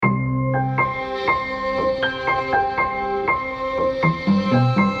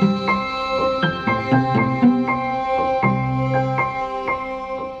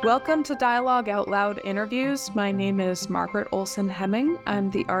Welcome to Dialogue Out Loud interviews. My name is Margaret Olson Hemming. I'm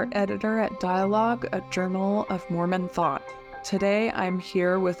the art editor at Dialogue, a journal of Mormon thought. Today, I'm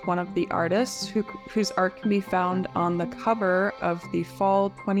here with one of the artists whose art can be found on the cover of the fall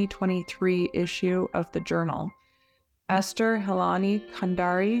 2023 issue of the journal. Esther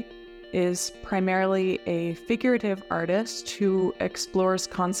Candari is primarily a figurative artist who explores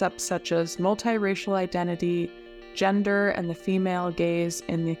concepts such as multiracial identity, gender and the female gaze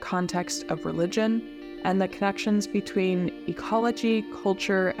in the context of religion, and the connections between ecology,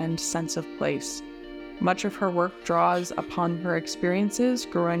 culture, and sense of place. Much of her work draws upon her experiences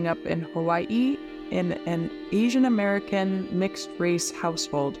growing up in Hawaii in an Asian American mixed-race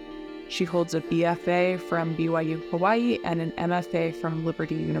household. She holds a BFA from BYU Hawaii and an MFA from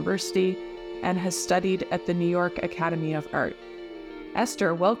Liberty University, and has studied at the New York Academy of Art.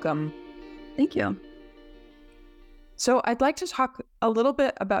 Esther, welcome. Thank you. So I'd like to talk a little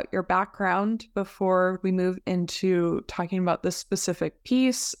bit about your background before we move into talking about this specific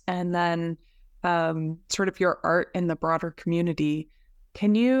piece, and then sort of your art in the broader community.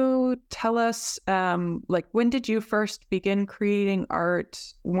 Can you tell us, when did you first begin creating art?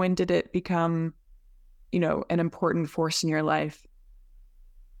 When did it become, an important force in your life?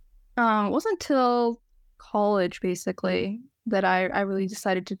 It wasn't until college, basically, that I really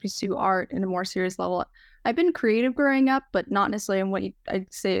decided to pursue art in a more serious level. I've been creative growing up, but not necessarily in what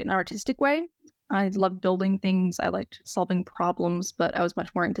I'd say an artistic way. I loved building things. I liked solving problems, but I was much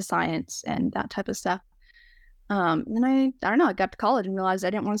more into science and that type of stuff. And I don't know, I got to college and realized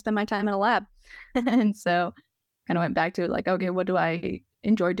I didn't want to spend my time in a lab. And so kind of went back to like, okay, what do I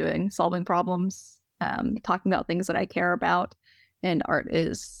enjoy doing? Solving problems, talking about things that I care about. And art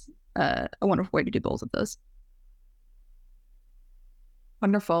is a wonderful way to do both of those.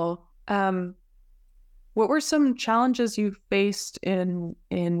 Wonderful. What were some challenges you faced in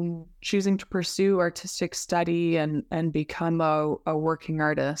choosing to pursue artistic study and become a working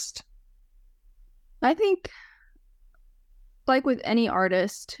artist? I think, like with any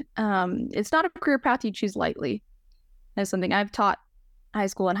artist, it's not a career path you choose lightly. It's something I've taught high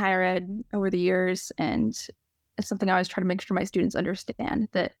school and higher ed over the years, and it's something I always try to make sure my students understand,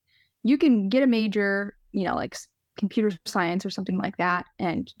 that you can get a major, like computer science or something like that,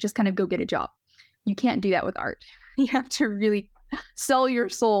 and just kind of go get a job. You can't do that with art. You have to really sell your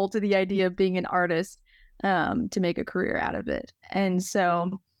soul to the idea of being an artist to make a career out of it. And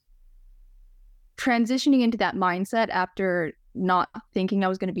so transitioning into that mindset after not thinking I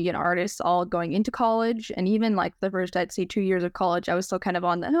was going to be an artist all going into college, and even like the first, I'd say 2 years of college, I was still kind of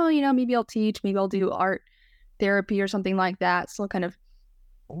on the, maybe I'll teach, maybe I'll do art therapy or something like that. Still kind of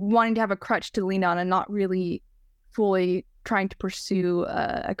wanting to have a crutch to lean on and not really fully trying to pursue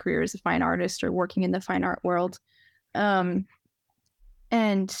a career as a fine artist or working in the fine art world. And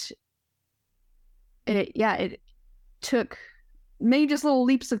it took maybe just little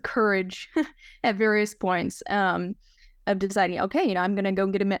leaps of courage at various points of deciding, okay, I'm going to go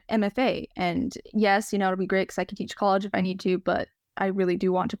get an MFA. And yes, it'll be great because I can teach college if I need to, but I really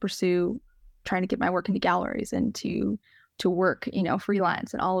do want to pursue trying to get my work into galleries and to work,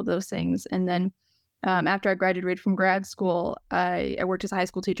 freelance and all of those things. And then after I graduated from grad school, I worked as a high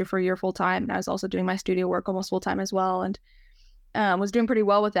school teacher for a year full time, and I was also doing my studio work almost full time as well, and was doing pretty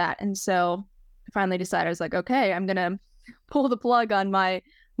well with that. And so I finally decided, I was like, okay, I'm gonna pull the plug on my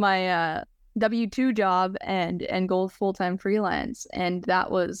W-2 job and go full time freelance. And that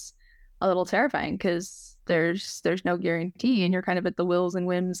was a little terrifying because there's no guarantee, and you're kind of at the wills and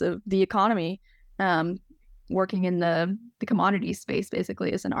whims of the economy, working in the commodity space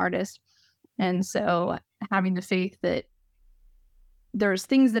basically as an artist. And so having the faith that there's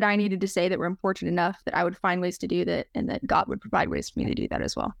things that I needed to say that were important enough that I would find ways to do that, and that God would provide ways for me to do that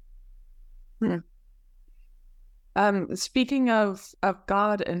as well. Speaking of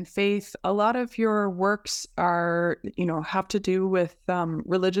God and faith, a lot of your works are, have to do with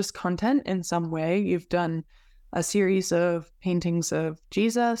religious content in some way. You've done a series of paintings of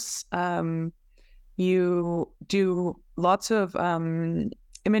Jesus. You do lots of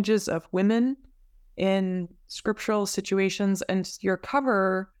images of women in scriptural situations, and your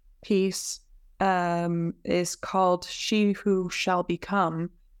cover piece is called She Who Shall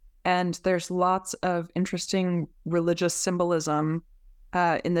Become, and there's lots of interesting religious symbolism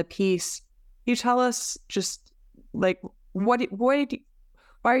in the piece. Can you tell us just like why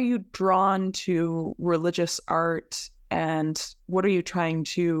are you drawn to religious art, and what are you trying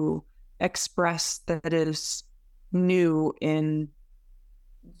to express that is new in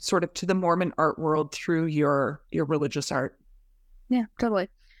sort of to the Mormon art world through your religious art? Yeah, totally.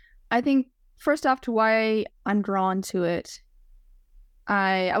 I think first off, to why I'm drawn to it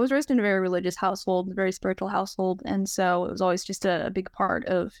I was raised in a very religious household, a very spiritual household, and so it was always just a big part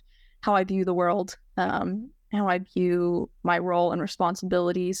of how I view the world, how I view my role and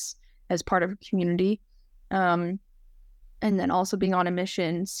responsibilities as part of a community, um, and then also being on a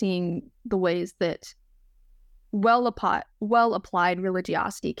mission, seeing the ways that well applied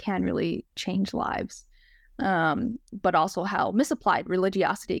religiosity can really change lives, but also how misapplied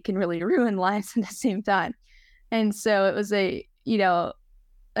religiosity can really ruin lives at the same time. And so it was an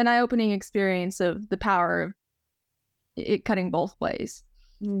eye-opening experience of the power of it cutting both ways.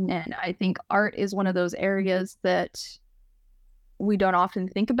 And I think art is one of those areas that we don't often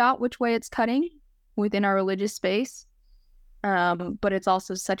think about which way it's cutting within our religious space. But it's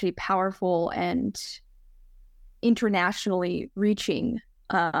also such a powerful and internationally reaching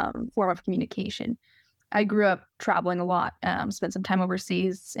form of communication. I grew up traveling a lot, spent some time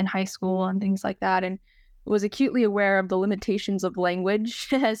overseas in high school and things like that, and was acutely aware of the limitations of language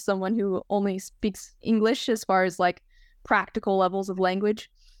as someone who only speaks English as far as like practical levels of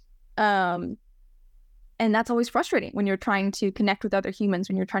language. And that's always frustrating when you're trying to connect with other humans,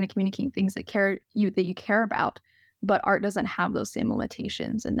 when you're trying to communicate things that you care about. But art doesn't have those same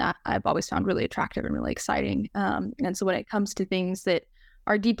limitations, and that I've always found really attractive and really exciting. And so when it comes to things that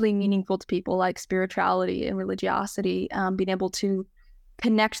are deeply meaningful to people, like spirituality and religiosity, being able to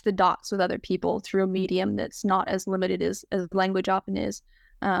connect the dots with other people through a medium that's not as limited as language often is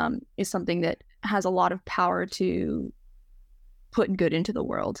something that has a lot of power to put good into the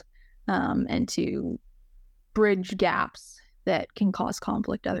world, and to bridge gaps that can cause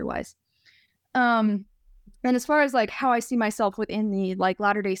conflict otherwise. And as far as like how I see myself within the like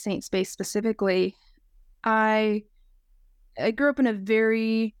Latter-day Saint space specifically, I grew up in a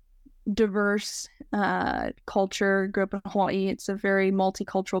very diverse culture. Grew up in Hawaii. It's a very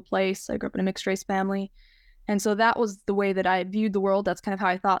multicultural place. I grew up in a mixed race family, and so that was the way that I viewed the world. That's kind of how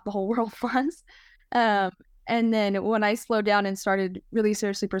I thought the whole world was. And then when I slowed down and started really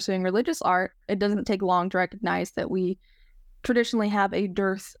seriously pursuing religious art, it doesn't take long to recognize that we traditionally have a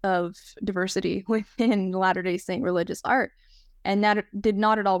dearth of diversity within Latter-day Saint religious art. And that did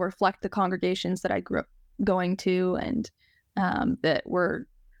not at all reflect the congregations that I grew up going to, and that were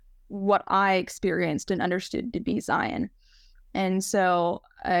what I experienced and understood to be Zion. And so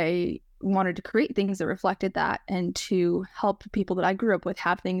I wanted to create things that reflected that, and to help people that I grew up with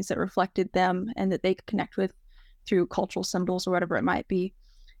have things that reflected them and that they could connect with through cultural symbols or whatever it might be.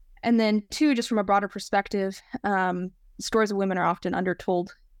 And then two, just from a broader perspective, stories of women are often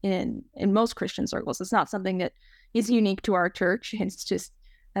undertold in most Christian circles. It's not something that is unique to our church. It's just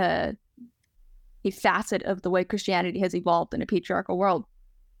a facet of the way Christianity has evolved in a patriarchal world.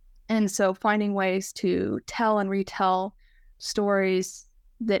 And so finding ways to tell and retell stories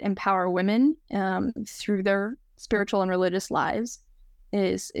that empower women through their spiritual and religious lives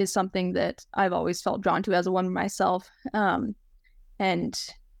is something that I've always felt drawn to as a woman myself. And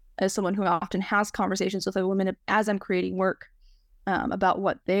as someone who often has conversations with other women as I'm creating work about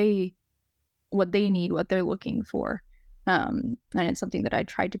what they need, what they're looking for. And it's something that I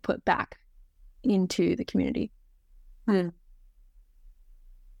tried to put back into the community. And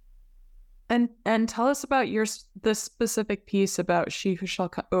tell us about the specific piece about she who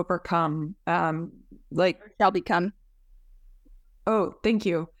shall overcome, shall become. Oh, thank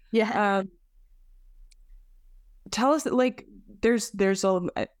you. Yeah. Tell us, like, there's a,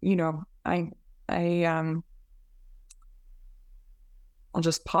 I'll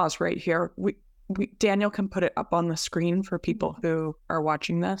just pause right here. We Daniel can put it up on the screen for people who are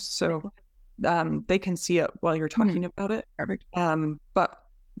watching this, so they can see it while you're talking about it. Perfect. But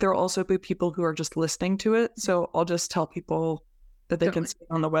there will also be people who are just listening to it, so I'll just tell people that they can see it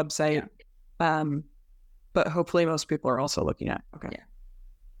on the website. Yeah. But hopefully most people are also looking at it. Okay.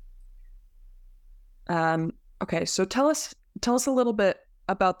 Yeah. Okay, so tell us a little bit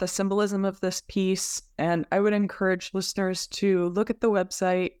about the symbolism of this piece, and I would encourage listeners to look at the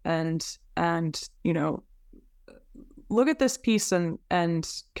website and look at this piece and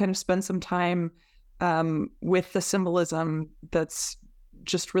kind of spend some time with the symbolism that's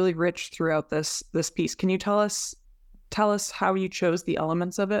just really rich throughout this piece. Can you tell us how you chose the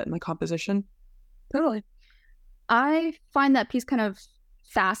elements of it and the composition? Totally. I find that piece kind of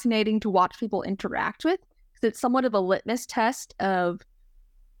fascinating to watch people interact with, because it's somewhat of a litmus test of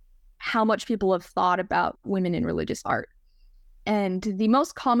how much people have thought about women in religious art. And the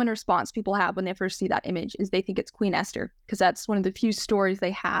most common response people have when they first see that image is they think it's Queen Esther, because that's one of the few stories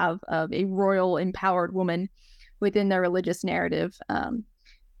they have of a royal empowered woman within their religious narrative.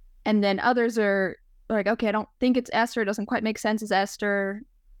 And then others are like, okay, I don't think it's Esther. It doesn't quite make sense as Esther.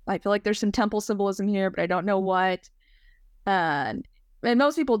 I feel like there's some temple symbolism here, but I don't know what. And and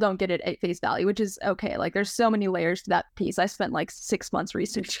most people don't get it at face value, which is okay. Like there's so many layers to that piece. I spent like 6 months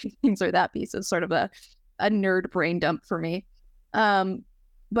researching things for that piece. It's sort of a nerd brain dump for me.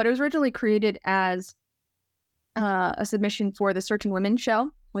 But it was originally created as a submission for the Searching Women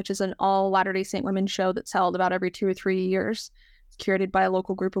show, which is an all Latter-day Saint women show that's held about every 2 or 3 years. It's curated by a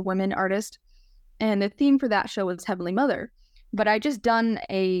local group of women artists. And the theme for that show was Heavenly Mother. But I just done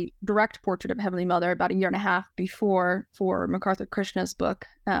a direct portrait of Heavenly Mother about a year and a half before for MacArthur Krishna's book.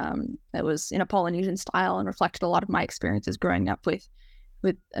 That was in a Polynesian style and reflected a lot of my experiences growing up with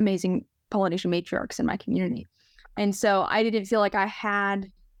amazing Polynesian matriarchs in my community. And so I didn't feel like I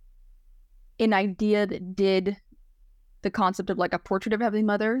had an idea that did the concept of like a portrait of Heavenly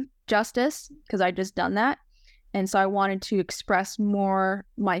Mother justice, because I just done that. And so I wanted to express more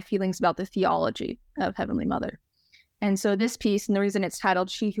my feelings about the theology of Heavenly Mother. And so this piece, and the reason it's titled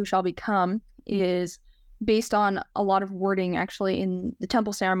She Who Shall Become, is based on a lot of wording actually in the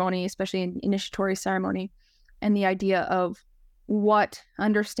temple ceremony, especially in initiatory ceremony, and the idea of what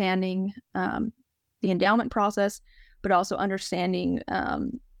understanding the endowment process, but also understanding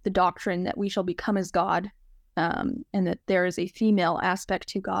the doctrine that we shall become as God, and that there is a female aspect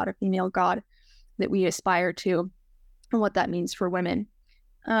to God, a female God that we aspire to, and what that means for women.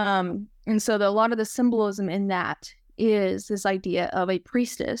 And so a lot of the symbolism in that is this idea of a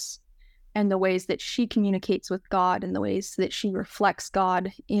priestess and the ways that she communicates with God and the ways that she reflects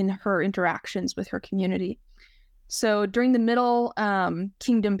God in her interactions with her community. So during the Middle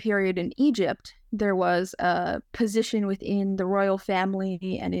Kingdom period in Egypt, there was a position within the royal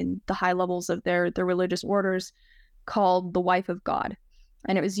family and in the high levels of their religious orders called the wife of God.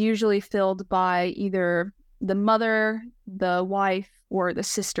 And it was usually filled by either the mother, the wife, or the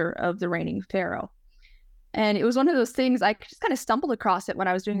sister of the reigning pharaoh. And it was one of those things, I just kind of stumbled across it when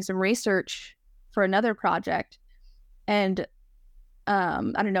I was doing some research for another project. And I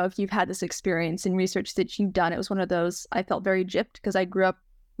don't know if you've had this experience in research that you've done. It was one of those, I felt very gypped because I grew up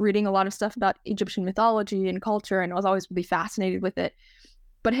reading a lot of stuff about Egyptian mythology and culture, and I was always really fascinated with it,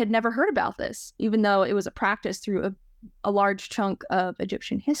 but had never heard about this, even though it was a practice through a large chunk of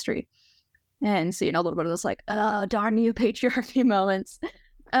Egyptian history. And so, a little bit of those like, oh, darn you, patriarchy moments.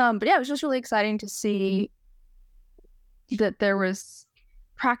 But yeah, it was just really exciting to see that there was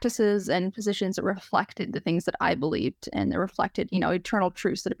practices and positions that reflected the things that I believed, and that reflected, eternal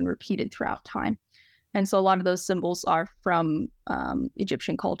truths that have been repeated throughout time. And so a lot of those symbols are from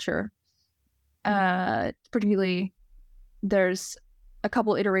Egyptian culture. Particularly, there's a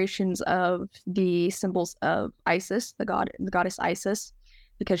couple iterations of the symbols of Isis, the goddess Isis,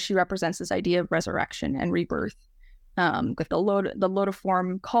 because she represents this idea of resurrection and rebirth. With the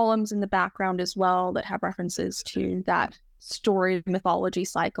lotiform columns in the background as well that have references to that story mythology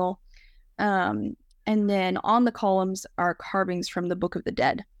cycle. And then on the columns are carvings from the Book of the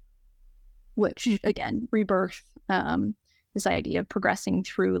Dead, which again, rebirth, this idea of progressing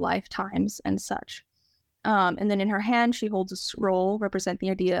through lifetimes and such. And then in her hand, she holds a scroll representing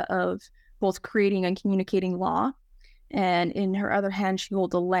the idea of both creating and communicating law. And in her other hand, she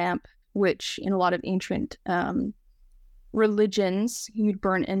holds a lamp, which in a lot of ancient religions, you'd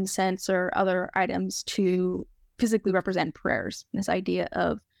burn incense or other items to physically represent prayers. This idea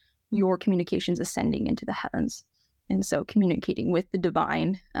of your communications ascending into the heavens. And so communicating with the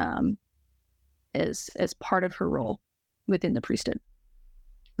divine as part of her role within the priesthood.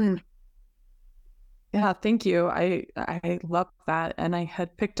 Yeah, thank you. I love that. And I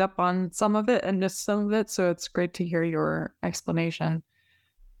had picked up on some of it and missed some of it. So it's great to hear your explanation.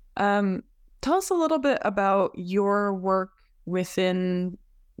 Tell us a little bit about your work within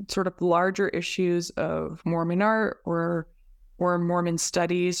sort of larger issues of Mormon art or Mormon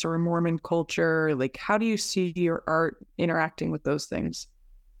studies or Mormon culture. Like, how do you see your art interacting with those things?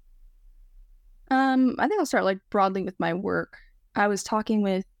 I think I'll start broadly with my work. I was talking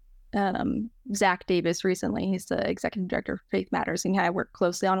with Zach Davis recently. He's the executive director of Faith Matters, and I work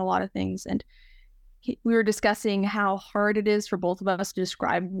closely on a lot of things. And we were discussing how hard it is for both of us to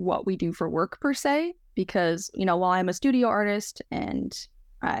describe what we do for work per se, because, while I'm a studio artist and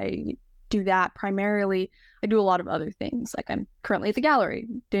I do that primarily, I do a lot of other things. Like I'm currently at the gallery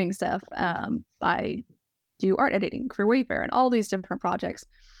doing stuff. I do art editing for Wayfair and all these different projects.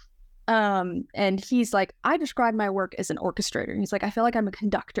 And he's like, I describe my work as an orchestrator. He's like, I feel like I'm a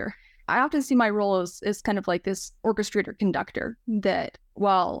conductor. I often see my role as kind of like this orchestrator conductor, that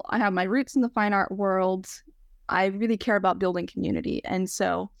while I have my roots in the fine art world, I really care about building community. And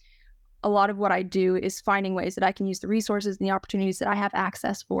so a lot of what I do is finding ways that I can use the resources and the opportunities that I have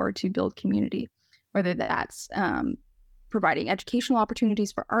access for to build community, whether that's providing educational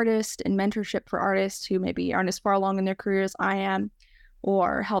opportunities for artists and mentorship for artists who maybe aren't as far along in their careers as I am,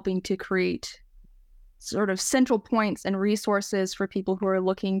 or helping to create sort of central points and resources for people who are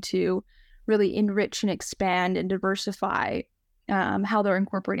looking to really enrich and expand and diversify how they're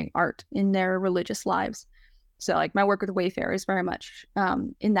incorporating art in their religious lives. So like my work with Wayfair is very much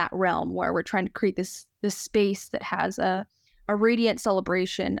in that realm where we're trying to create this space that has a radiant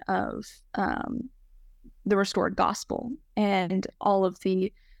celebration of the restored gospel and all of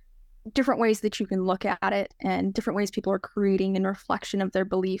the different ways that you can look at it and different ways people are creating in reflection of their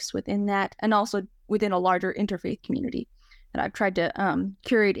beliefs within that, and also within a larger interfaith community. And I've tried to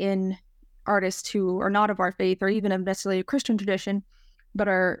curate in artists who are not of our faith or even of necessarily a Christian tradition, but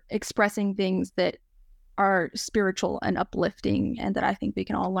are expressing things that are spiritual and uplifting and that I think we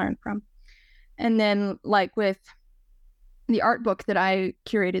can all learn from. And then like with the art book that I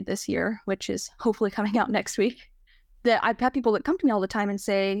curated this year, which is hopefully coming out next week, that I've had people that come to me all the time and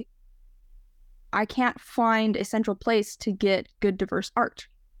say, I can't find a central place to get good, diverse art.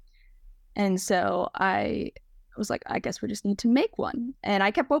 And so I was like, I guess we just need to make one. And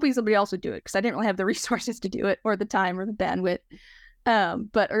I kept hoping somebody else would do it because I didn't really have the resources to do it or the time or the bandwidth.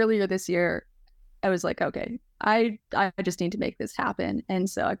 But earlier this year, I was like, okay, I just need to make this happen. And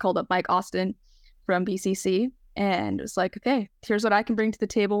so I called up Mike Austin from BCC and it was like, okay, here's what I can bring to the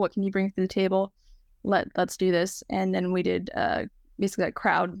table. What can you bring to the table? Let's do this. And then we did basically a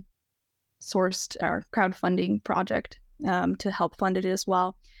crowdsourced or crowdfunding project to help fund it as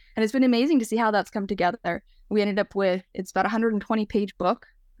well. And it's been amazing to see how that's come together. We ended up with, it's about a 120-page book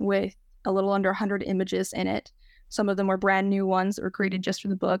with a little under 100 images in it. Some of them were brand new ones that were created just for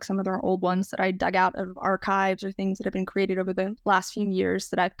the book. Some of them are old ones that I dug out of archives or things that have been created over the last few years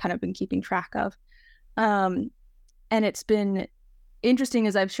that I've kind of been keeping track of. And it's been interesting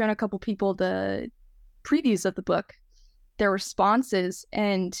as I've shown a couple people the previews of the book, their responses,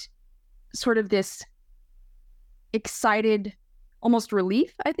 and sort of this excited, almost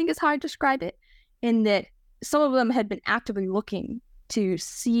relief, I think is how I describe it, in that some of them had been actively looking to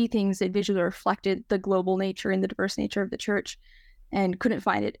see things that visually reflected the global nature and the diverse nature of the church and couldn't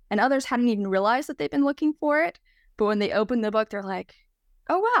find it. And others hadn't even realized that they've been looking for it. But when they opened the book, they're like,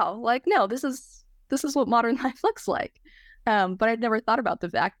 oh, wow, like, no, this is what modern life looks like. But I'd never thought about the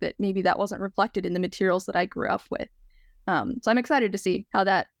fact that maybe that wasn't reflected in the materials that I grew up with. So I'm excited to see how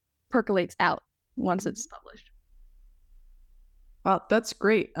that percolates out once it's published. Wow, that's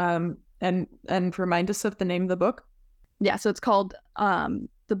great. And remind us of the name of the book. Yeah, so it's called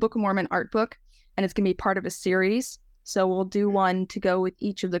the Book of Mormon Art Book, and it's going to be part of a series. So we'll do one to go with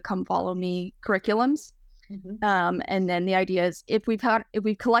each of the Come Follow Me curriculums. Mm-hmm. And then the idea is if we've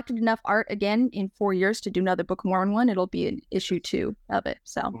collected enough art again in 4 years to do another Book of Mormon one, it'll be an issue 2 of it.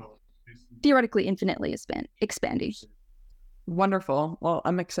 So theoretically, infinitely expanding. Wonderful. Well,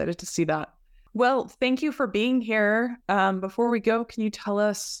 I'm excited to see that. Well, thank you for being here. Before we go, can you tell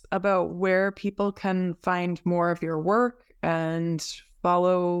us about where people can find more of your work and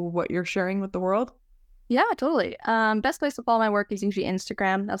follow what you're sharing with the world? Yeah, totally. Best place to follow my work is usually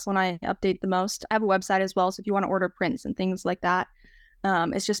Instagram. That's when I update the most. I have a website as well, so if you want to order prints and things like that,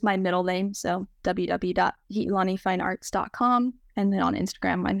 it's just my middle name, so www.hiilanifinearts.com, and then on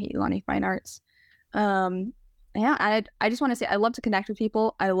Instagram, I'm Hiilani Fine Arts. Yeah, I just want to say I love to connect with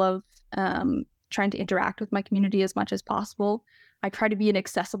people. I love trying to interact with my community as much as possible. I try to be an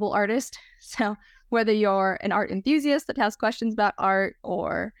accessible artist. So whether you're an art enthusiast that has questions about art,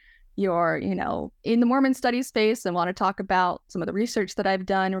 or you're, in the Mormon studies space and want to talk about some of the research that I've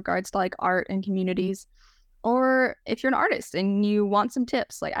done in regards to like art and communities, or if you're an artist and you want some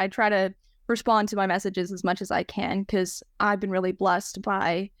tips, like I try to respond to my messages as much as I can, because I've been really blessed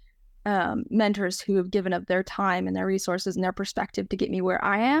by mentors who have given up their time and their resources and their perspective to get me where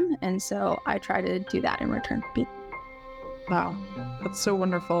I am. And so I try to do that in return. Wow, that's so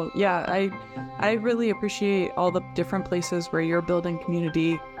wonderful. Yeah, I really appreciate all the different places where you're building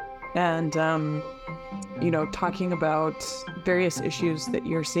community and, talking about various issues that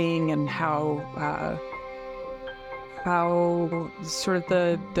you're seeing and how sort of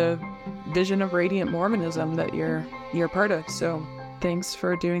the vision of Radiant Mormonism that you're part of. So thanks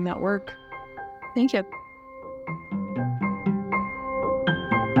for doing that work. Thank you.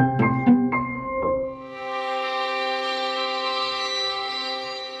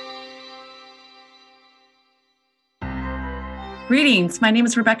 Greetings. My name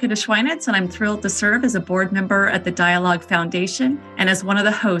is Rebecca DeSchweinitz, and I'm thrilled to serve as a board member at the Dialogue Foundation and as one of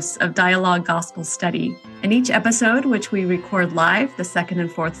the hosts of Dialogue Gospel Study. In each episode, which we record live the second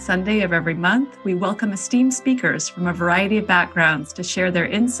and fourth Sunday of every month, we welcome esteemed speakers from a variety of backgrounds to share their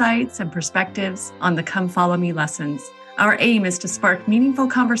insights and perspectives on the Come Follow Me lessons. Our aim is to spark meaningful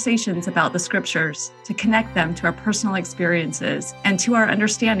conversations about the scriptures, to connect them to our personal experiences and to our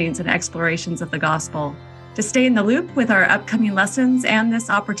understandings and explorations of the gospel. To stay in the loop with our upcoming lessons and this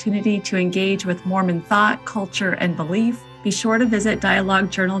opportunity to engage with Mormon thought, culture, and belief, be sure to visit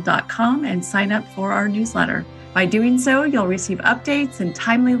dialoguejournal.com and sign up for our newsletter. By doing so, you'll receive updates and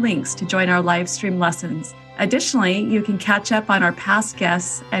timely links to join our live stream lessons. Additionally, you can catch up on our past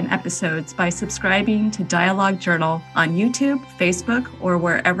guests and episodes by subscribing to Dialogue Journal on YouTube, Facebook, or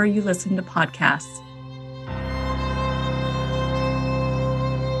wherever you listen to podcasts.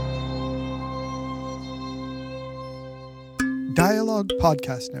 Dialogue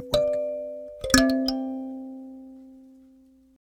Podcast Network.